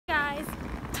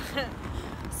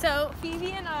So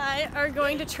Phoebe and I are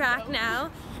going to track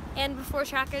now, and before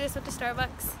track I just went to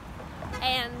Starbucks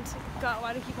and got,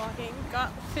 why do I keep walking,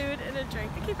 got food and a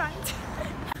drink. Okay, fine.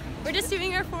 We're just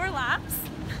doing our 4 laps.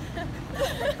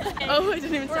 Oh, I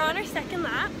didn't even. We're on our 2nd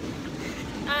lap.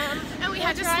 And we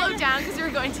had to slow down because we were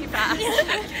going too fast.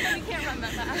 We can't run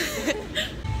that fast.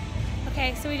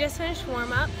 Okay, so we just finished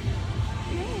warm up.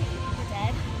 We're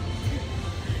dead.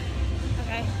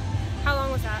 Okay, how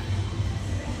long was that?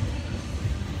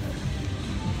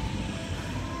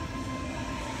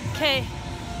 Okay,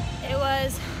 it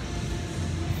was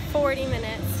 40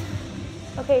 minutes.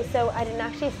 Okay, so I didn't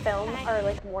actually film our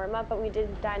warm up, but we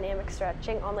did dynamic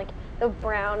stretching on the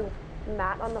brown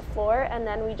mat on the floor, and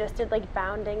then we just did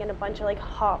bounding and a bunch of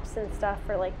hops and stuff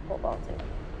for pole vaulting.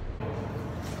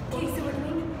 Okay, so we're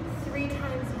doing 3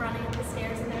 times running up the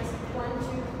stairs, and there's 1,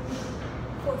 2,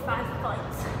 4, 5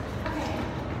 flights. Okay.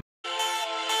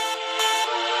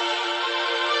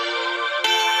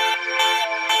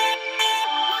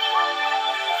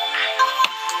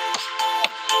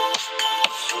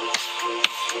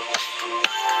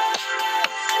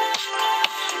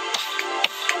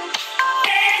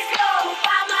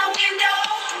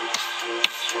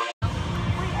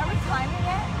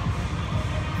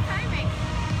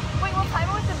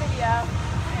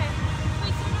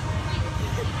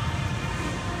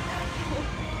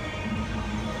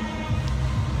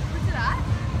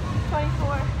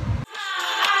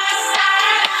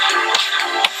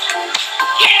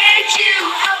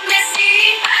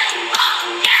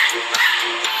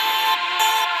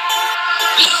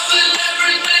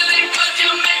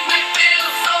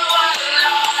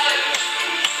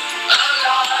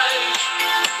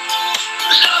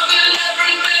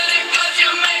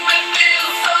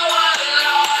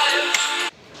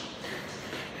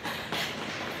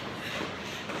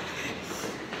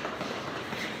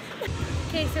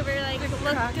 Okay, so we're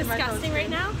look disgusting right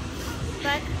now,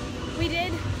 but we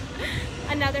did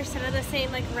another set of the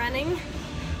same running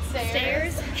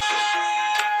stairs.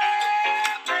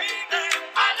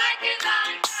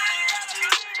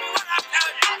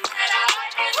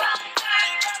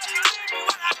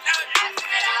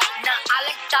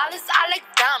 Dollars, I like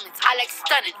diamonds, I like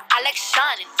stunning, I like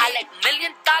shining, I like $1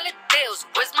 million deals.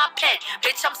 Where's my pen?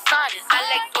 Bitch, I'm signing. I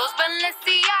like those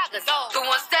Balenciagas, the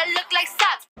ones that look like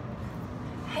socks.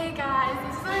 Hey guys,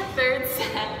 this is our 3rd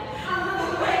set.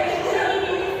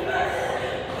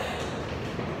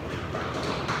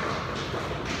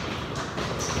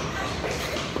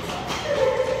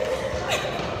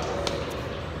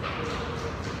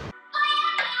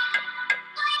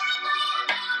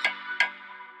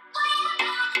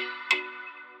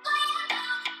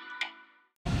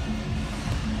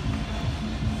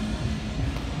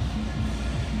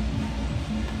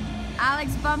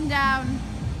 Alex, bum down.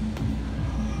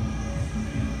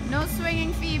 No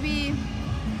swinging, Phoebe.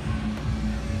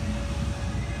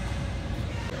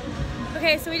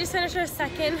 Okay, so we just finished our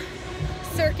 2nd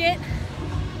circuit,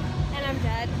 and I'm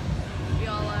dead. We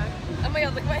all are. Oh my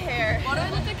god, look at my hair. Why do I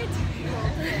look like a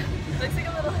 2-year-old? Looks like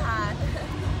a little hat.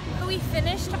 But we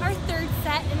finished our 3rd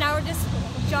set, and now we're just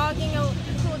jogging a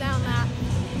cool down lap.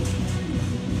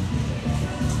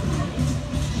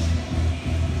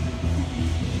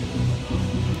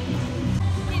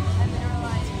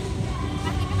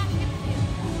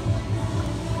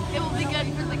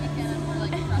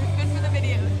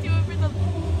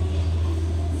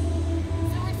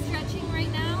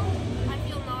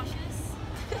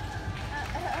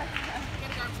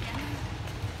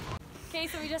 Okay,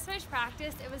 so we just finished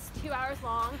practice. It was 2 hours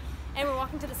long, and we're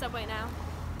walking to the subway now.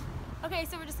 Okay,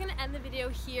 so we're just gonna end the video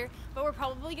here, but we're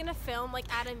probably gonna film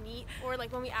at a meet or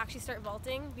when we actually start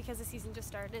vaulting because the season just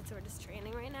started, so we're just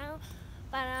training right now.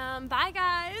 But bye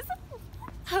guys.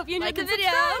 Hope you enjoyed the video.